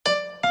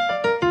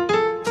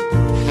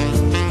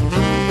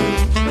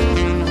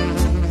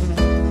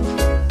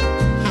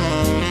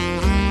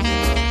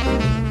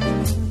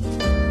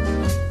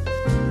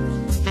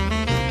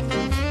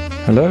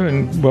Hello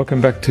and welcome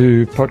back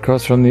to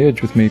Podcast from the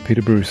Edge with me,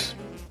 Peter Bruce.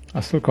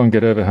 I still can't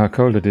get over how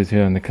cold it is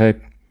here in the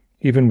Cape,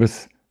 even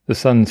with the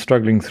sun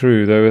struggling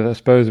through, though I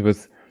suppose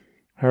with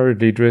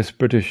hurriedly dressed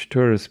British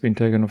tourists being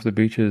taken off the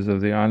beaches of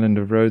the island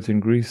of Rhodes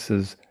in Greece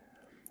as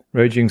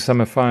raging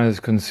summer fires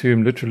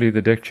consume literally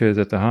the deck chairs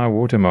at the high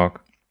water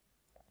mark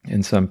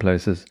in some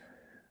places.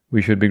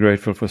 We should be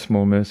grateful for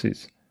small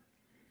mercies.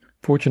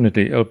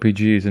 Fortunately,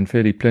 LPG is in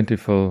fairly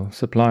plentiful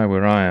supply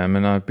where I am,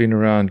 and I've been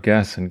around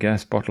gas and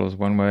gas bottles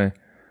one way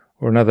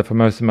or another for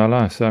most of my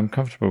life, so I'm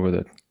comfortable with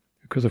it.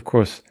 Because, of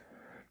course,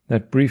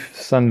 that brief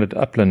sunlit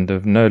upland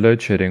of no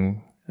load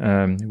shedding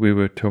we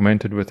were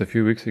tormented with a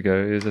few weeks ago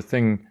is a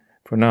thing,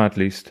 for now at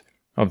least,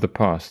 of the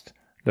past.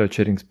 Load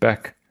shedding's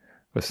back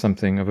with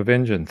something of a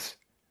vengeance.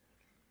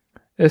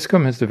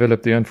 Eskom has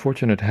developed the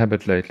unfortunate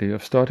habit lately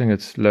of starting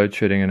its load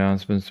shedding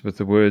announcements with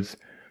the words,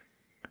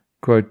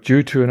 quote,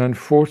 due to an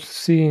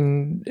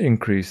unforeseen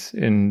increase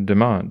in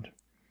demand.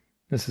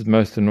 This is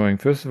most annoying.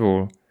 First of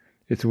all,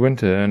 it's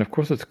winter and of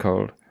course it's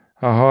cold.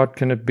 How hard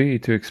can it be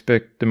to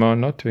expect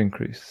demand not to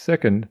increase?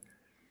 Second,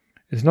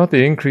 it's not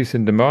the increase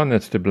in demand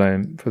that's to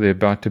blame for the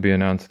about to be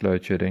announced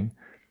load shedding.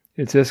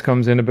 It's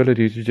Eskom's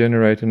inability to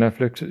generate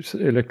enough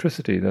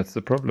electricity that's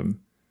the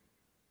problem.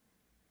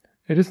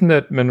 It isn't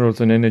that Minerals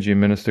and Energy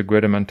Minister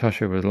Gwede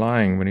Mantashe was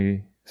lying when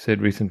he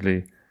said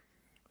recently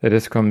that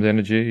Eskom's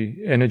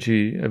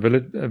energy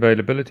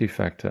availability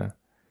factor,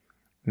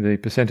 the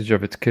percentage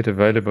of its kit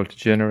available to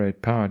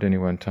generate power at any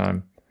one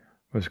time,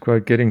 was,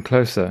 quote, getting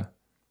closer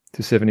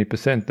to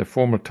 70%, the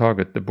formal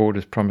target the board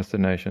has promised the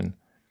nation,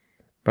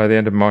 by the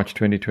end of March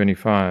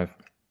 2025.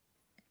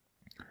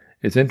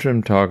 Its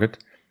interim target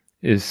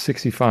is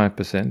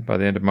 65% by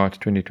the end of March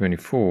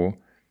 2024,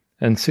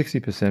 and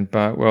 60%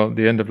 by,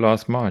 the end of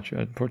last March.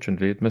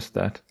 Unfortunately, it missed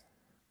that.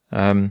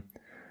 And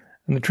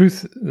the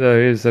truth, though,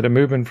 is that a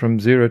movement from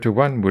 0 to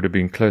 1 would have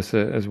been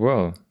closer as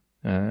well.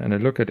 And a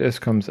look at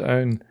Eskom's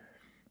own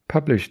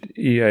published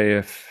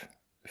EAF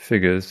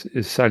figures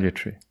is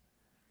salutary.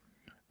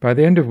 By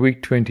the end of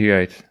week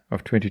 28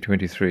 of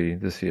 2023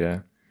 this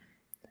year,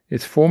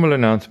 its formal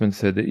announcement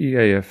said the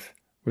EAF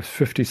was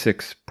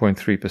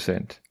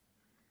 56.3%.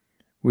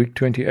 Week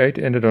 28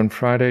 ended on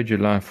Friday,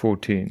 July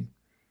 14.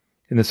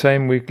 In the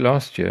same week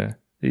last year,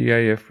 the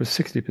EAF was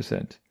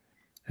 60%,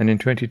 and in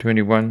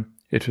 2021,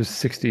 it was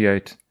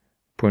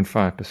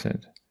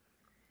 68.5%.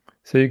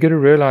 So you get a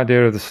real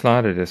idea of the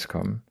slide at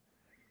Eskom,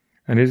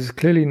 and it is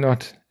clearly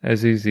not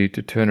as easy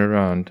to turn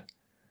around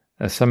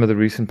as some of the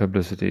recent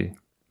publicity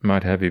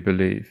might have you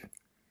believe.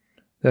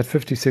 That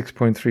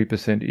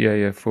 56.3%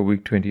 EAF for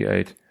week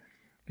 28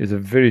 is a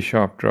very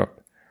sharp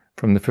drop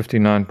from the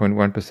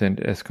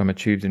 59.1% Eskom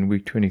achieved in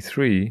week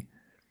 23,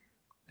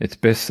 its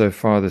best so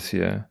far this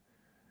year,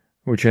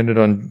 which ended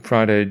on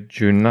Friday,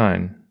 June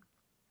 9.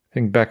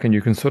 Think back and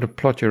you can sort of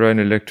plot your own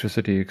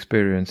electricity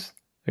experience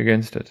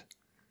against it.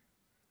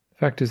 The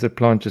fact is the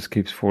plant just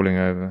keeps falling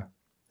over.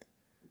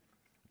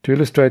 To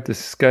illustrate the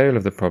scale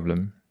of the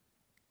problem,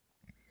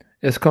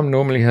 Eskom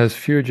normally has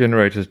fewer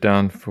generators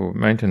down for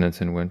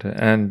maintenance in winter,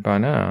 and by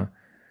now,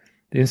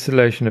 the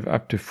installation of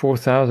up to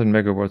 4,000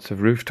 megawatts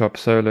of rooftop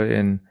solar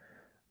in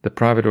the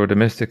private or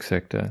domestic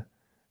sector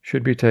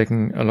should be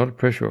taking a lot of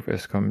pressure off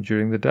Eskom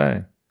during the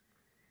day.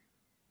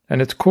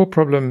 And its core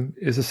problem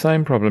is the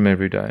same problem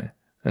every day.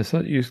 It's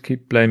not you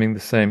keep blaming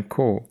the same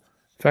core.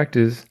 Fact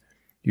is,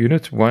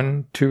 Units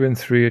 1, 2 and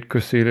 3 at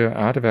Kusile are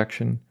out of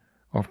action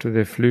after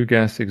their flue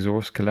gas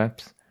exhaust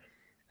collapse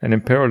and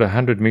imperiled a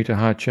 100-meter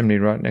high chimney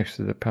right next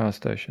to the power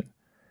station.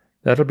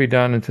 That'll be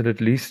down until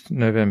at least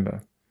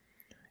November.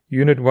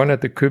 Unit 1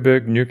 at the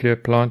Koeberg nuclear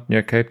plant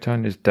near Cape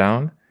Town is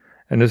down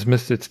and has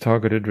missed its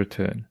targeted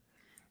return.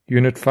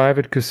 Unit 5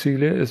 at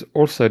Kusile is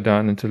also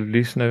down until at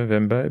least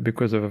November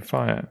because of a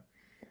fire.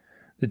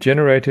 The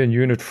generator in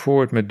Unit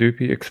 4 at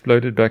Medupi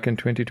exploded back in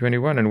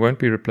 2021 and won't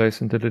be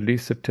replaced until at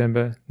least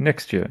September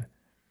next year.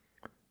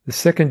 The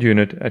second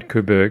unit at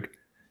Koeberg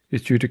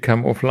is due to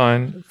come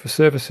offline for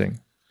servicing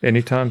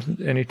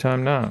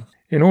anytime now.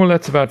 In all,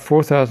 that's about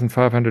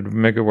 4,500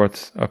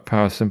 megawatts of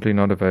power simply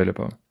not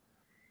available.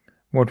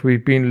 What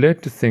we've been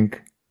led to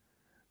think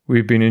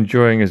we've been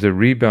enjoying is a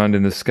rebound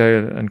in the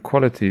scale and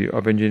quality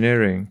of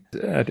engineering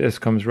at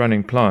Eskom's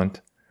running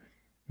plant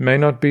may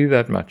not be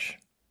that much.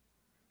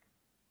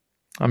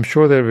 I'm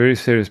sure there are very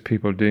serious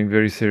people doing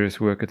very serious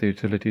work at the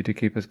utility to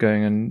keep us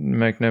going, and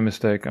make no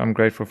mistake, I'm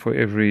grateful for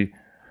every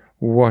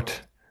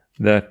watt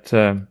that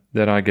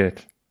I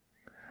get.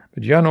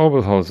 But Jan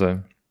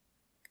Oberholzer,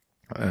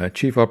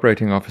 Chief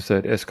Operating Officer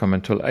at Eskom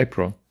until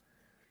April,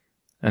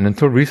 and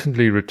until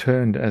recently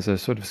returned as a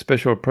sort of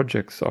special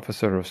projects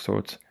officer of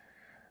sorts,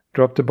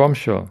 dropped a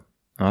bombshell,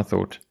 I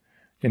thought,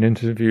 in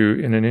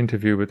an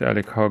interview with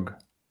Alec Hogg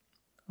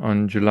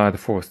on July the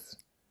 4th.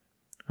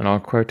 And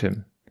I'll quote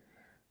him.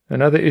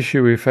 Another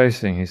issue we're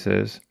facing, he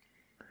says,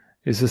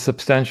 is the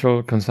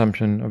substantial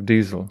consumption of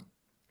diesel.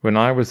 When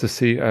I was the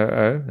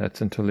COO,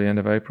 that's until the end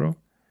of April,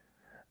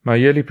 my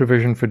yearly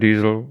provision for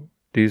diesel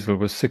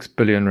was 6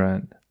 billion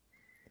rand.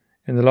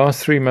 In the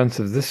last 3 months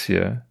of this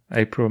year,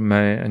 April,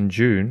 May and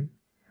June,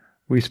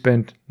 We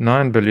spent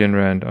 9 billion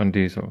rand on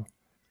diesel.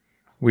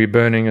 We're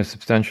burning a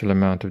substantial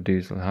amount of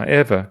diesel.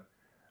 However,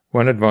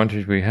 one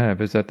advantage we have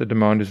is that the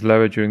demand is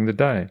lower during the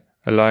day,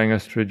 allowing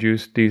us to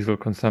reduce diesel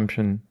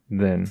consumption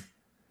then.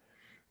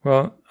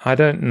 Well, I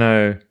don't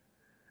know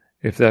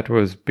if that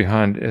was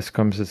behind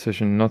Eskom's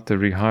decision not to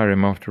rehire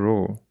him after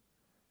all,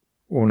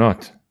 or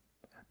not.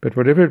 But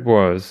whatever it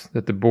was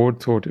that the board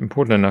thought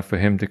important enough for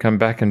him to come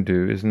back and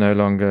do is no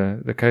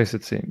longer the case,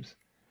 it seems.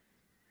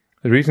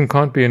 The reason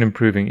can't be in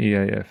improving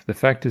EAF. The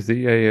fact is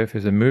the EAF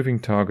is a moving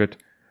target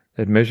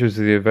that measures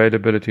the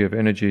availability of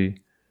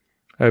energy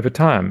over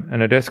time,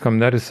 and at Eskom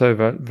that is so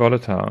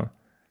volatile.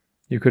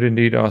 You could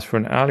indeed ask for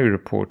an hourly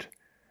report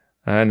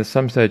and at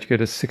some stage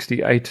get a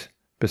 68%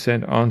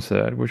 answer,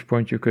 at which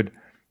point you could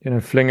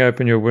fling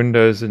open your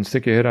windows and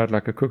stick your head out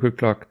like a cuckoo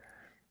clock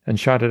and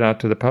shout it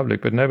out to the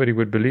public, but nobody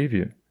would believe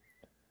you.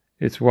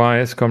 It's why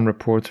Eskom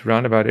reports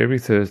round about every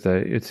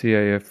Thursday its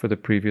EAF for the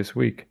previous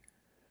week.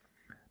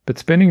 But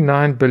spending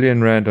 9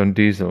 billion rand on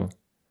diesel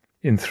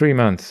in 3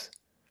 months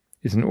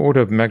is an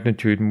order of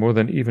magnitude more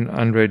than even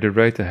Andre de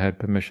Ruyter had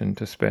permission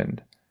to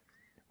spend.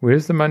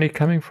 Where's the money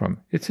coming from?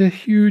 It's a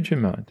huge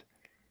amount.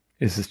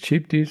 Is this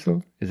cheap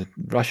diesel? Is it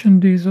Russian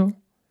diesel?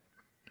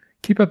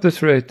 Keep up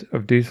this rate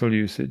of diesel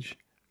usage,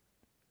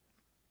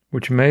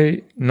 which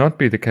may not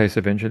be the case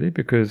eventually,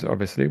 because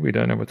obviously we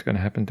don't know what's going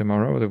to happen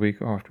tomorrow or the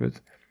week afterwards.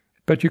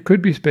 But you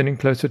could be spending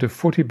closer to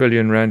 40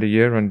 billion rand a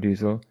year on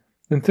diesel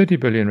than 30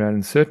 billion rand,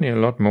 and certainly a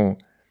lot more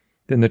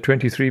than the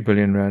 23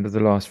 billion rand of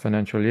the last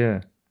financial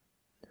year.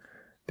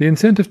 The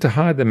incentive to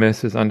hide the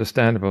mess is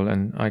understandable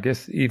and I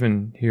guess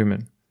even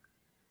human.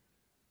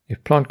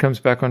 If plant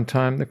comes back on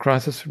time, the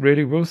crisis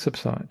really will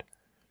subside.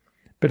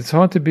 But it's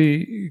hard to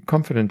be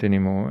confident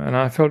anymore, and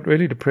I felt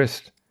really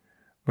depressed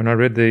when I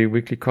read the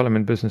weekly column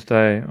in Business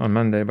Day on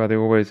Monday by the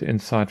always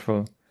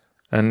insightful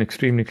and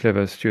extremely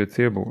clever Stuart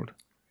Theobald.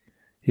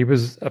 He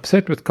was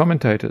upset with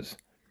commentators,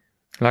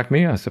 like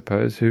me I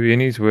suppose, who in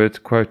his words,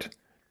 quote,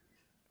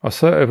 are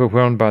so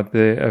overwhelmed by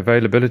their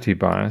availability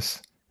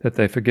bias that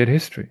they forget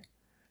history.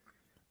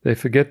 They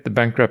forget the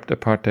bankrupt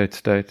apartheid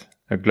state,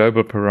 a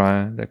global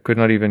pariah that could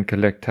not even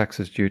collect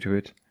taxes due to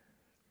it.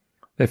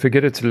 They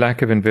forget its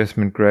lack of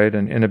investment grade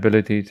and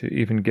inability to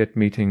even get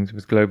meetings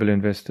with global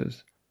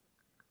investors.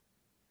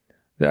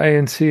 The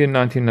ANC in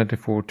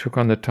 1994 took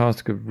on the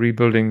task of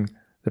rebuilding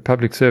the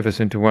public service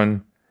into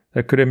one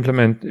that could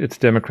implement its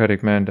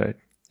democratic mandate.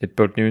 It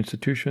built new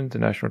institutions, the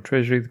National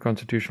Treasury, the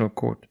Constitutional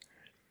Court.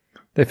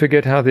 They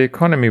forget how the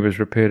economy was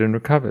repaired and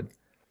recovered,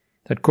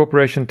 that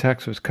corporation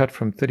tax was cut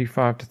from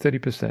 35 to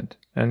 30%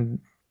 and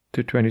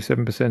to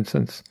 27%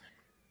 since,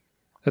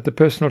 that the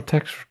personal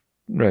tax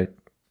rate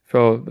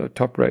the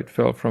top rate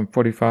fell from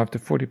 45 to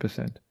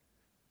 40%.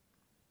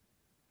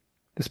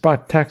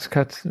 Despite tax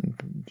cuts,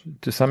 and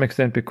to some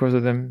extent because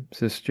of them,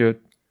 says Stuart,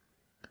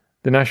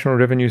 the National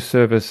Revenue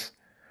Service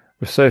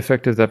was so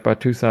effective that by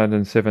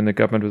 2007 the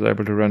government was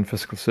able to run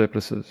fiscal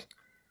surpluses,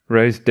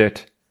 raise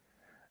debt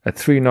at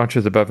 3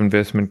 notches above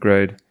investment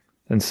grade,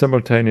 and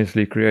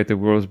simultaneously create the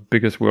world's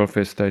biggest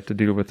welfare state to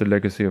deal with the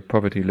legacy of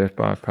poverty left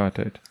by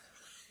apartheid.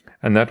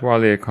 And that while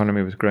the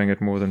economy was growing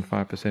at more than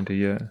 5% a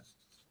year.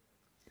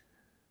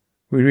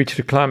 We reached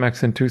a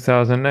climax in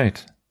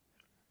 2008,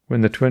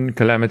 when the twin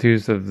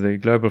calamities of the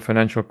global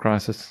financial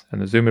crisis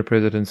and the Zuma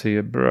presidency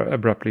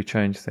abruptly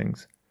changed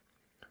things.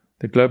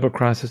 The global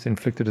crisis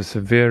inflicted a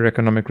severe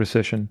economic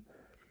recession,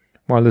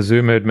 while the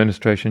Zuma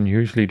administration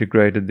hugely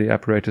degraded the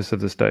apparatus of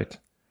the state.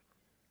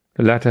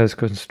 The latter has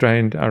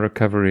constrained our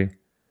recovery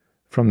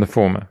from the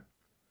former,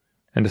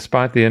 and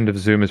despite the end of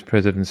Zuma's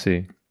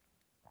presidency,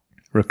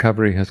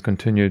 recovery has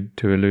continued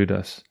to elude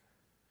us.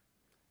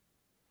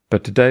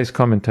 But today's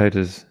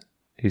commentators,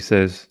 he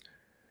says,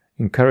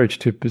 encouraged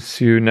to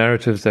pursue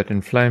narratives that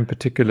inflame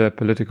particular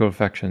political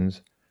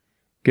factions,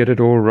 get it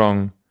all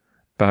wrong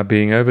by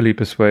being overly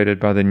persuaded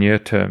by the near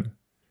term.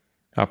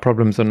 Our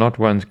problems are not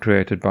ones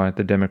created by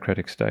the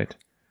democratic state.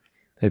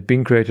 They've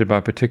been created by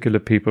particular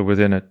people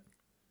within it.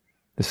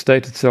 The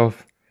state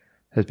itself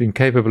has been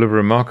capable of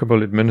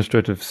remarkable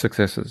administrative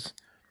successes,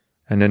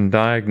 and in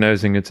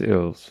diagnosing its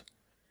ills,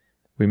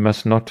 we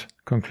must not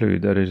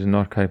conclude that it is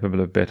not capable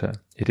of better.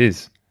 It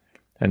is,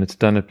 and it's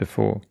done it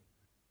before.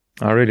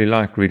 I really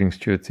like reading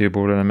Stuart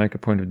Theobald, and I make a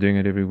point of doing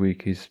it every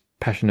week. He's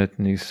passionate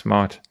and he's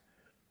smart.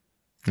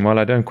 And while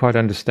I don't quite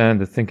understand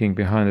the thinking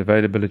behind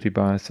availability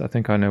bias, I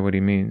think I know what he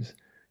means.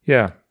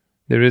 Yeah,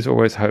 there is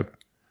always hope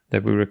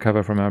that we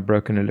recover from our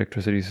broken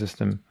electricity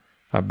system,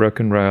 our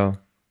broken rail,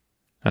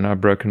 and our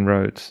broken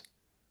roads,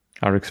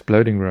 our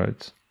exploding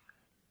roads.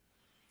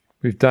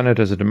 We've done it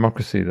as a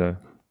democracy, though,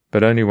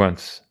 but only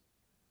once.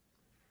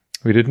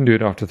 We didn't do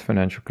it after the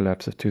financial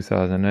collapse of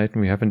 2008,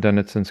 and we haven't done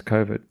it since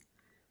COVID.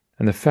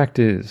 And the fact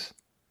is,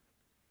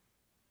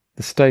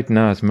 the state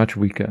now is much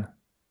weaker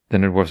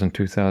than it was in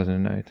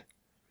 2008,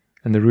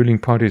 and the ruling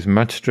party is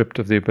much stripped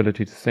of the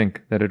ability to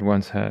think that it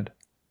once had.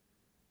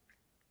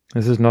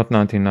 This is not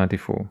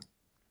 1994.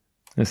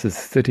 This is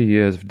 30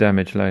 years of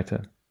damage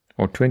later,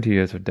 or 20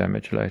 years of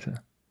damage later.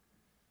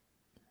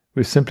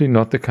 We're simply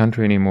not the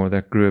country anymore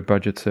that grew a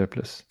budget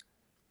surplus,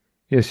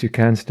 yes, you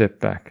can step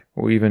back,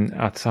 or even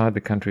outside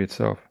the country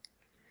itself,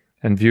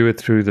 and view it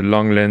through the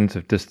long lens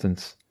of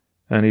distance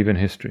and even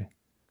history.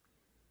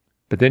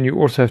 But then you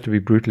also have to be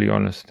brutally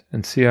honest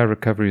and see our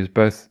recovery as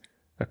both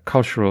a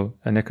cultural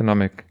and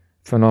economic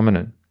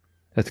phenomenon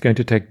that's going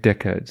to take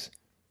decades,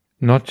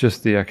 not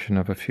just the action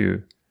of a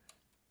few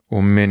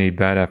or many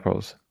bad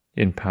apples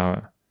in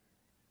power.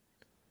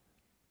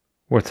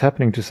 What's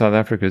happening to South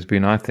Africa has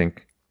been, I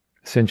think,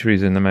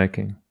 centuries in the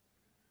making.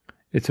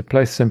 It's a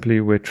place simply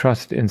where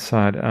trust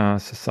inside our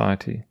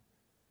society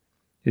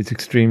is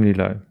extremely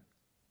low.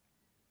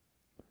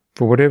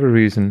 For whatever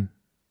reason,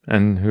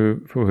 and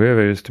for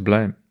whoever is to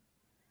blame,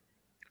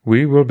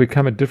 we will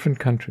become a different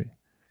country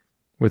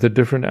with a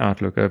different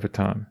outlook over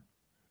time.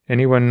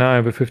 Anyone now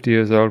over 50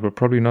 years old will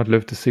probably not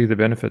live to see the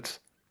benefits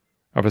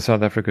of a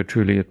South Africa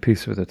truly at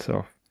peace with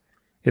itself.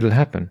 It'll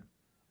happen,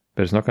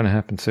 but it's not going to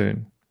happen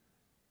soon.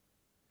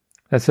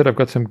 That said, I've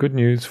got some good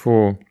news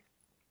for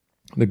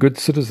the good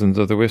citizens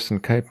of the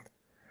Western Cape,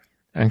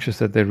 anxious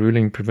that their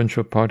ruling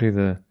provincial party,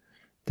 the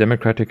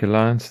Democratic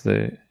Alliance,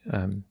 the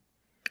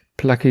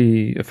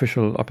plucky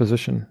official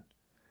opposition,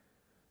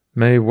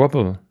 may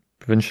wobble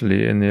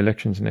provincially in the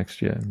elections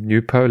next year.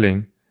 New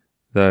polling,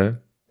 though,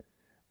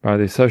 by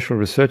the Social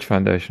Research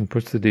Foundation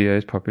puts the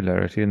DA's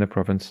popularity in the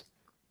province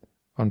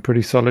on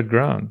pretty solid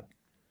ground.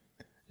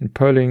 In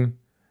polling,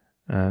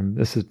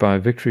 this is by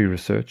Victory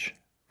Research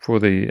for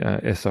the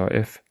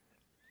SRF,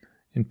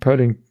 in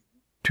polling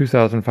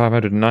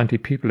 2,590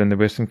 people in the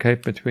Western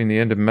Cape between the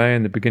end of May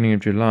and the beginning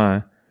of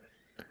July,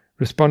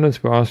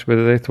 respondents were asked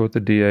whether they thought the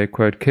DA,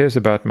 quote, cares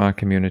about my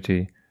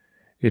community,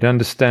 it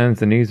understands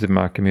the needs of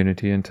my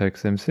community and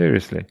takes them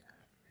seriously.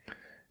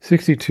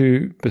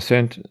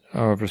 62%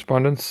 of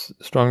respondents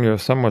strongly or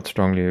somewhat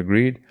strongly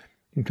agreed,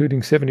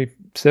 including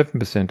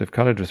 77% of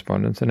coloured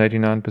respondents and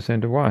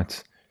 89% of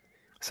whites.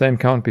 Same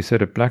can't be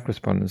said of black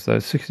respondents, though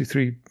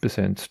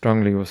 63%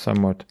 strongly or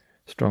somewhat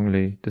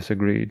strongly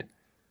disagreed.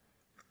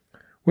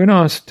 When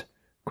asked,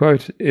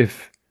 quote,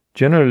 if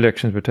general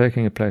elections were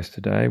taking place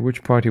today,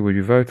 which party would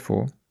you vote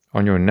for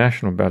on your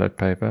national ballot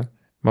paper,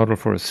 modelled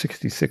for a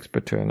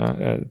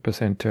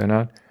 66%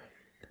 turnout,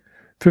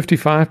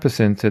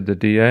 55% said the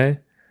DA,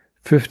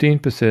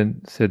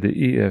 15% said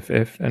the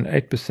EFF, and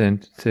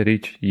 8% said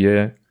each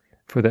year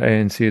for the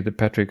ANC, the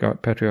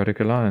Patriotic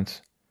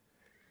Alliance.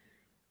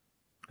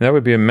 That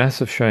would be a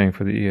massive showing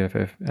for the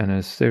EFF and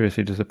a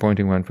seriously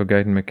disappointing one for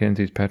Gayton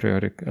McKenzie's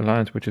Patriotic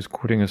Alliance, which is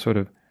courting a sort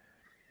of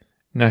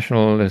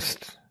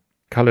nationalist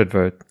coloured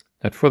vote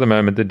that for the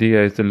moment the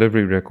DA's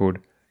delivery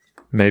record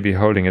may be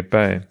holding at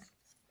bay.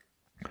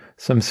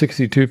 Some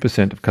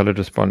 62% of coloured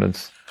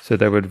respondents said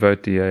they would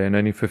vote DA and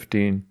only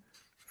 15%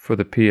 for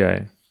the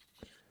PA.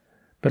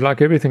 But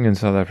like everything in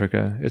South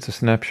Africa, it's a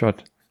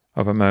snapshot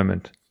of a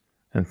moment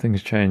and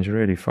things change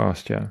really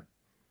fast here.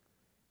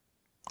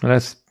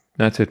 And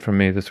that's it from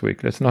me this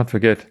week. Let's not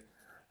forget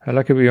how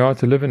lucky we are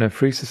to live in a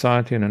free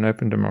society and an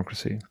open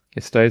democracy.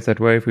 It stays that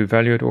way if we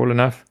value it all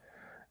enough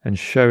and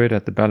show it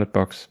at the ballot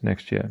box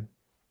next year.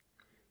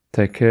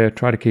 Take care,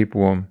 try to keep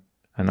warm,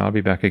 and I'll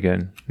be back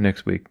again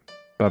next week.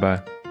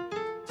 Bye-bye.